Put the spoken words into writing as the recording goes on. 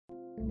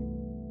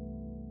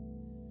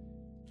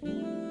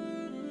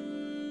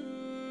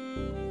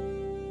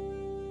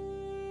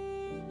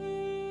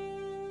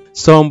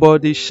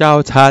Somebody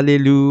shout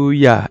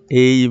hallelujah.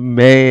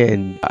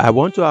 Amen. I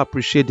want to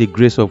appreciate the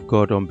grace of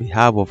God on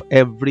behalf of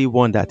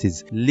everyone that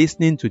is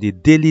listening to the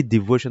daily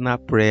devotional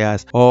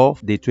prayers of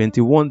the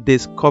 21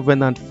 days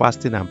covenant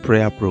fasting and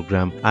prayer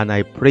program. And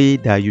I pray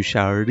that you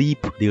shall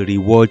reap the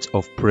rewards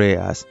of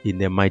prayers in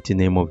the mighty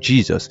name of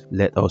Jesus.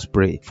 Let us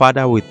pray.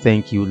 Father, we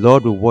thank you.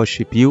 Lord, we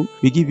worship you.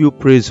 We give you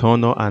praise,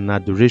 honor, and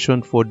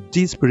adoration for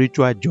this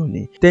spiritual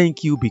journey.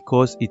 Thank you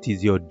because it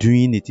is your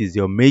doing, it is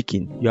your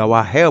making. You are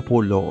our help, O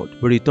Lord.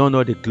 We return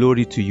all the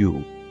glory to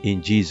you.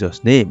 In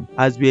Jesus' name,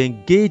 as we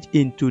engage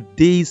in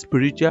today's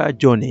spiritual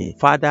journey,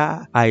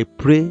 Father, I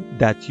pray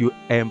that you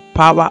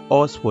empower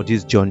us for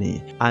this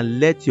journey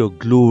and let your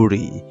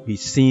glory be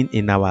seen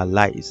in our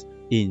lives.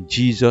 In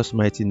Jesus'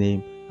 mighty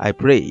name, I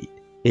pray.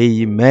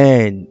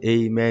 Amen.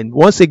 Amen.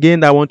 Once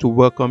again, I want to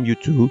welcome you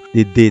to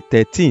the day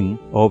 13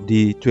 of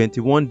the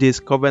 21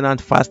 days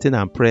covenant fasting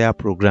and prayer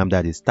program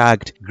that is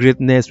tagged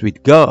Greatness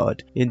with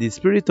God. In the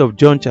spirit of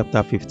John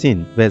chapter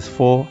 15, verse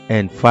 4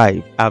 and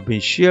 5, I've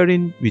been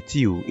sharing with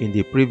you in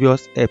the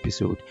previous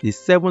episode the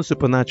 7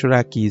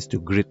 supernatural keys to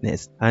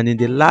greatness. And in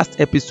the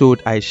last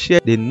episode, I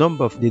shared the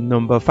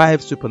number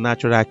 5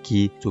 supernatural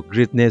key to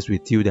greatness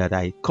with you that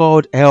I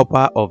called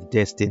Helper of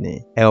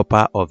Destiny.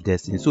 Helper of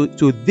Destiny. So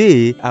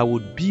today, I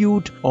would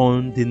build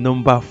on the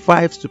number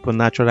 5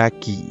 supernatural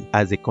key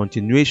as a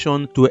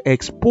continuation to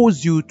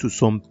expose you to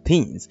some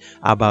things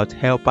about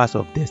helpers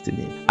of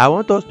destiny. I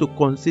want us to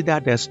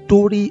consider the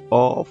story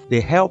of the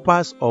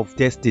helpers of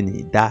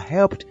destiny that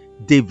helped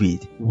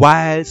David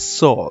while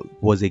Saul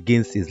was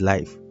against his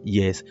life.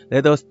 Yes,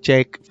 let us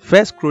check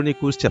 1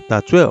 Chronicles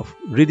chapter 12,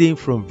 reading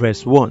from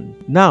verse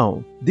 1.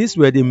 Now, these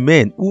were the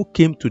men who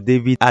came to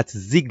David at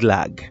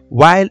Ziklag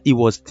while he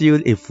was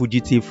still a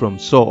fugitive from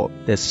Saul,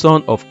 the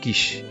son of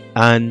Kish.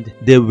 And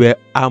they were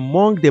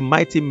among the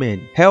mighty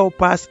men,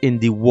 helpers in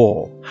the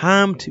war,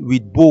 armed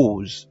with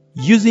bows,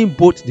 using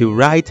both the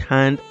right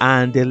hand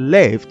and the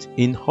left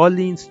in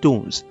hurling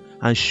stones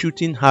and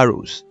shooting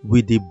arrows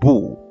with the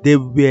bow. They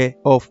were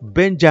of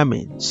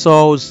Benjamin,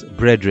 Saul's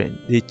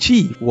brethren. The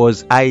chief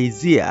was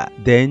Isaiah,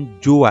 then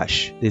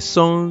Joash, the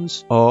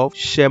sons of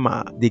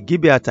Shema, the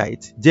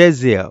Gibeathite,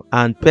 Jeziel,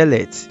 and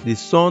Pelet, the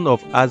son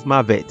of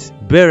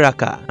Azmavet,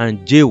 Berakah,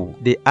 and Jehu,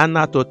 the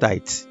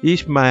Anathothite,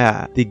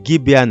 Ishmael, the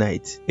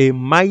Gibeonite, a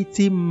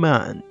mighty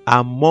man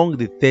among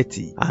the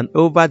 30 and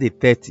over the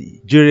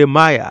 30,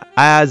 Jeremiah,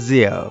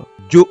 Ahaziel,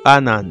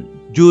 Johanan,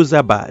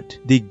 Jozabad,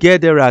 the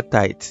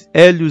Gederatite,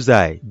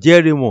 Eluzai,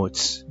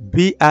 Jerimoth,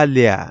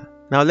 Bealiah.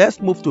 Now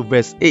let's move to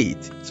verse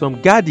 8.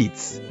 Some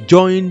Gadites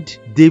joined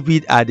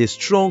David at a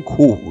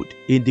stronghold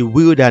in the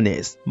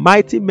wilderness,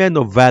 mighty men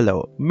of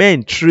valor,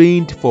 men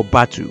trained for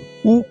battle,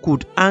 who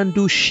could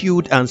handle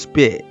shield and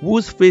spear,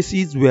 whose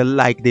faces were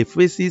like the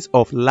faces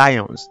of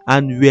lions,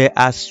 and were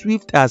as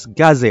swift as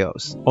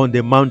gazelles on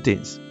the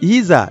mountains.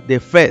 Izah the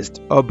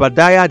first,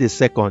 Obadiah the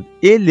second,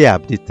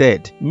 Eliab the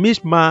third,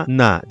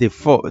 Mishmana the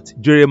fourth,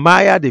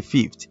 Jeremiah the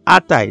fifth,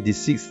 Attai the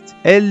sixth,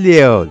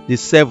 Eliel the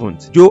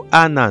seventh,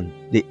 Johanan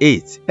the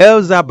 8th,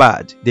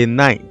 Elzabad the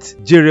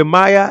 9th,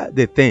 Jeremiah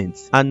the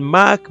 10th, and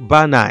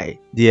Macbanai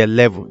the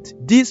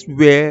 11th. These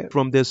were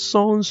from the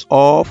sons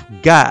of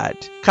Gad,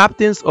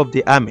 captains of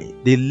the army.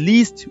 The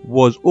least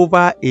was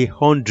over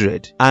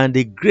 100, and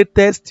the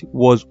greatest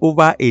was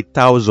over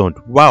 1,000.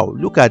 Wow,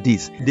 look at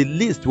this. The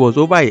least was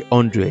over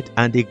 100,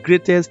 and the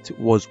greatest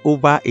was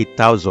over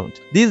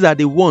 1,000. These are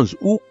the ones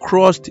who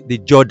crossed the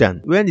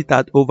Jordan when it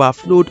had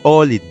overflowed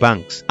all its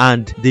banks,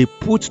 and they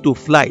put to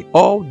flight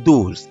all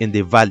those in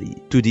the valley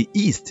to the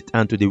east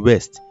and to the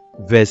west.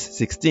 Verse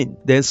 16.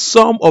 Then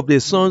some of the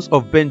sons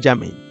of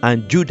Benjamin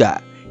and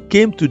Judah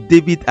came to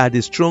David at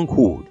the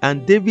stronghold,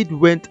 and David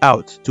went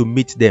out to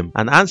meet them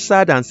and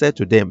answered and said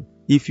to them,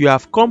 If you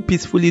have come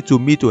peacefully to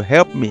me to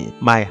help me,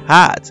 my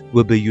heart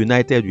will be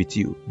united with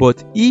you.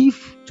 But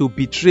if to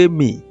betray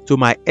me to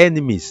my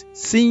enemies,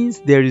 since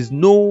there is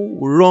no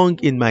wrong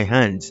in my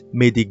hands,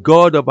 may the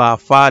God of our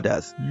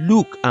fathers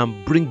look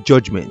and bring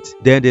judgment.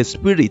 Then the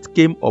Spirit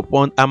came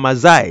upon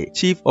Amaziah,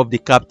 chief of the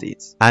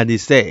captains, and he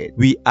said,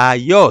 We are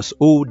yours,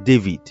 O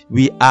David.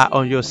 We are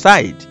on your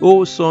side,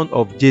 O son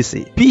of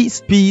Jesse.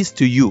 Peace, peace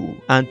to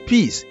you, and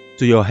peace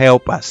to your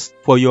helpers,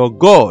 for your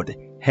God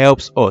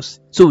helps us.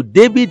 So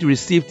David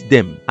received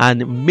them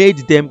and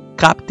made them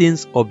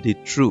captains of the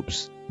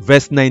troops.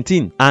 Verse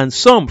 19. And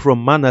some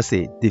from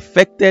Manasseh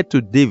defected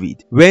to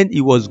David when he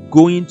was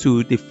going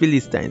to the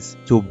Philistines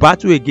to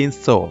battle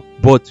against Saul.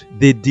 But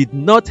they did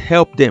not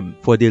help them,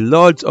 for the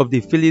lords of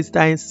the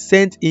Philistines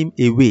sent him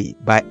away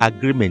by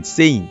agreement,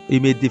 saying, He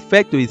may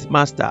defect to his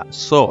master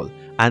Saul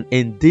and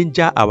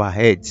endanger our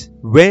heads.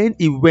 When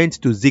he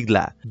went to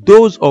Ziklag,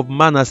 those of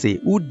Manasseh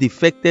who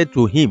defected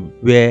to him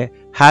were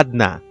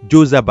Hadna,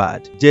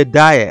 Jozabad,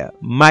 Jediah,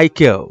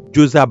 Michael,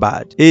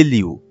 Jozabad,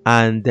 Eliu,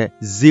 and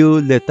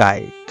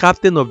Zilletai,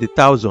 captain of the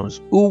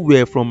thousands, who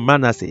were from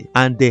Manasseh,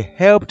 and they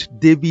helped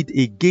David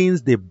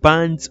against the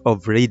bands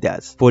of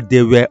raiders, for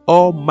they were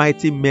all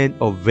mighty men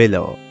of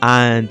valor,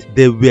 and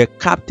they were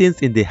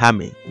captains in the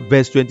army.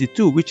 Verse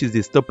 22, which is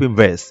the stopping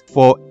verse.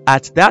 For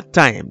at that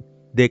time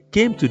they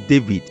came to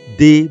David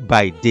day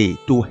by day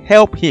to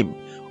help him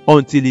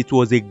until it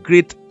was a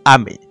great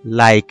army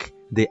like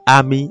the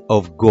army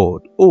of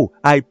God. Oh,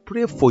 I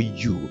pray for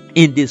you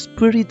in the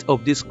spirit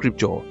of this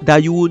scripture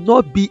that you will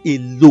not be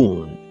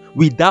alone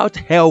without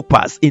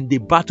helpers in the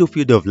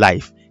battlefield of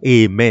life.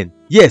 Amen.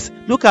 Yes,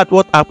 look at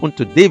what happened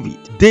to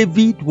David.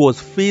 David was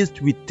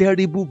faced with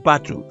terrible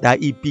battle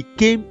that he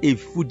became a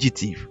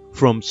fugitive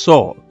from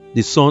Saul,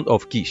 the son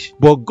of Kish.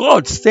 But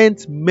God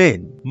sent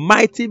men,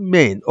 mighty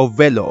men of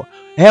valor,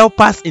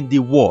 helpers in the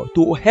war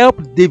to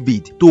help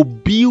David to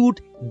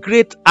build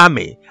great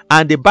army.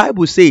 And the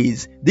Bible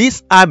says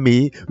this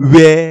army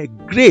were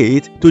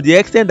great to the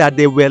extent that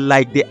they were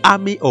like the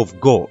army of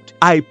God.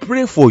 I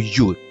pray for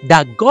you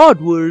that God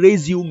will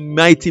raise you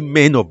mighty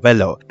men of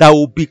valor that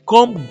will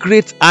become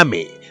great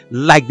army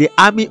like the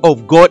army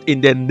of God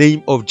in the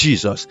name of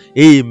Jesus.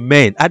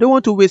 Amen. I don't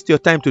want to waste your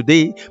time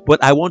today,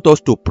 but I want us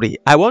to pray.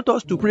 I want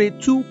us to pray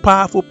two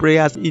powerful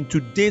prayers in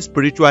today's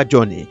spiritual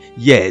journey.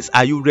 Yes,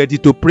 are you ready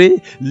to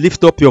pray?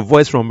 Lift up your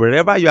voice from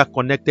wherever you are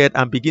connected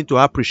and begin to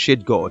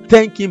appreciate God.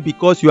 Thank Him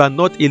because you are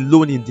not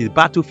alone in the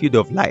battlefield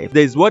of life.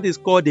 There is what is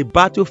called the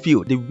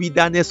battlefield, the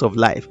wilderness of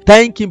life.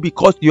 Thank Him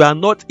because you are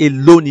not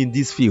alone in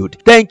this field.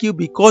 Thank you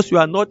because you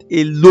are not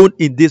alone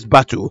in this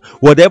battle.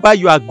 Whatever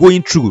you are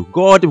going through,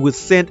 God will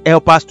send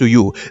helpers to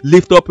you.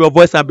 Lift up your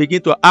voice and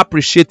begin to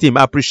appreciate Him.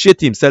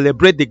 Appreciate Him.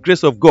 Celebrate the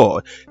grace of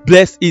God.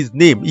 Bless His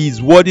name. He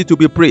is worthy to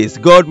be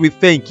praised. God, we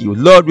thank you.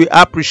 Lord, we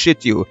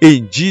appreciate you.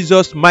 In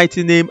Jesus'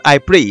 mighty name, I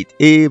prayed.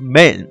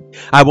 Amen.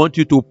 I want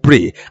you to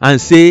pray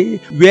and say,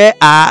 where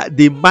are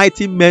the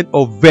mighty men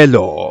of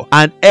valor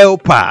and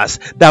helpers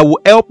that will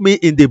help me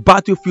in the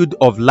battlefield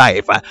of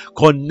life?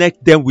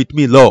 Connect them with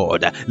me,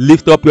 Lord.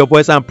 Lift up your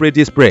voice and pray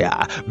this prayer.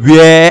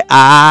 Where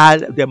are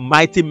the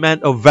mighty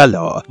men of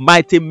valor,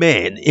 mighty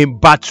men in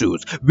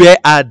battles? Where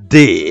are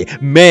they?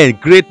 Men,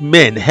 great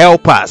men,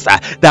 helpers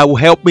that will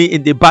help me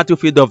in the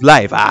battlefield of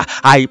life.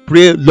 I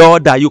pray,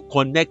 Lord, that you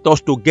connect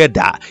us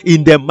together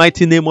in the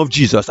mighty name of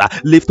Jesus.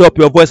 Lift up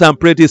your voice and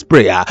pray this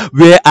prayer.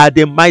 Where are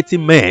the mighty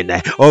men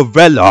of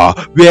valor?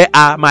 Where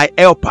are my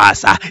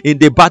helpers in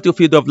the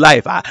battlefield of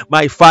life?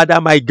 My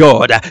Father, my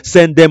God,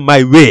 send them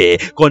my way.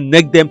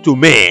 Connect them to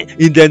me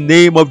in the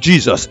name of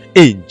Jesus.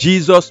 In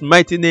Jesus'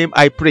 mighty name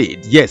I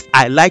prayed. Yes,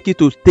 I like you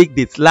to take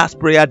this last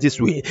prayer this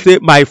way. Say,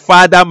 my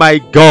Father, my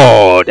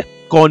God,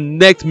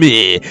 connect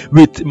me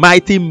with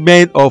mighty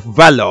men of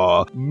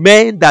valor,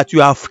 men that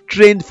you have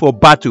trained for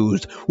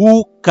battles,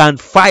 who can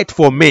fight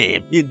for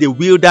me in the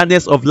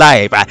wilderness of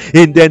life.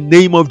 In the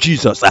name of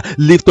Jesus,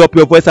 lift up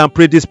your voice and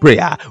pray this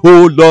prayer.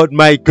 Oh Lord,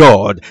 my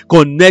God,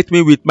 connect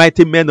me with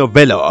mighty men of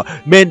valor,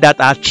 men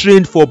that are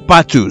trained for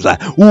battles,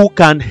 who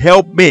can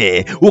help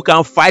me, who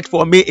can fight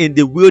for me in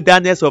the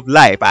wilderness of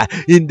life.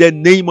 In the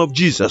name of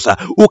Jesus,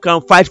 who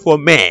can fight for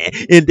me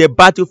in the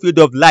battlefield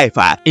of life.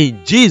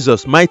 In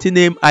Jesus' mighty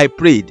name I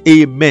prayed.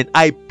 Amen.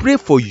 I pray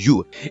for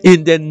you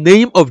in the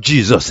name of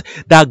Jesus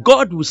that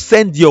God will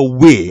send your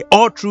way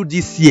all through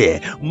this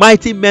year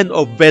mighty men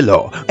of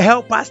valor,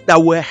 helpers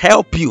that will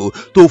help you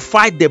to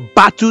fight the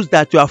battles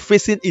that you are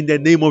facing in the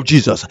name of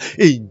Jesus.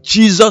 In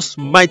Jesus'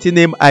 mighty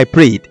name I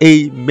prayed.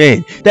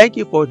 Amen. Thank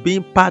you for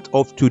being part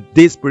of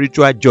today's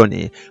spiritual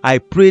journey. I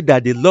pray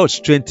that the Lord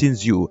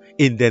strengthens you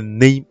in the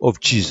name of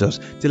Jesus.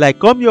 Till I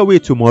come your way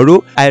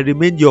tomorrow, I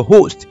remain your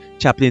host,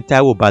 Chaplain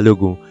Taiwo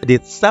Balogun,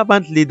 the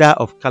servant leader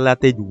of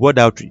Calatage World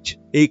Outreach,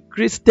 a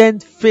Christian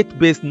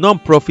faith-based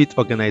non-profit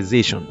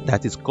organization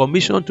that is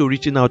commissioned to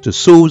reaching out to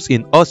souls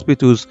in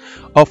hospitals,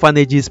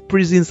 orphanages,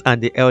 prisons,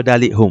 and the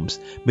elderly homes.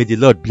 May the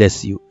Lord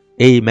bless you.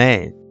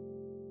 Amen.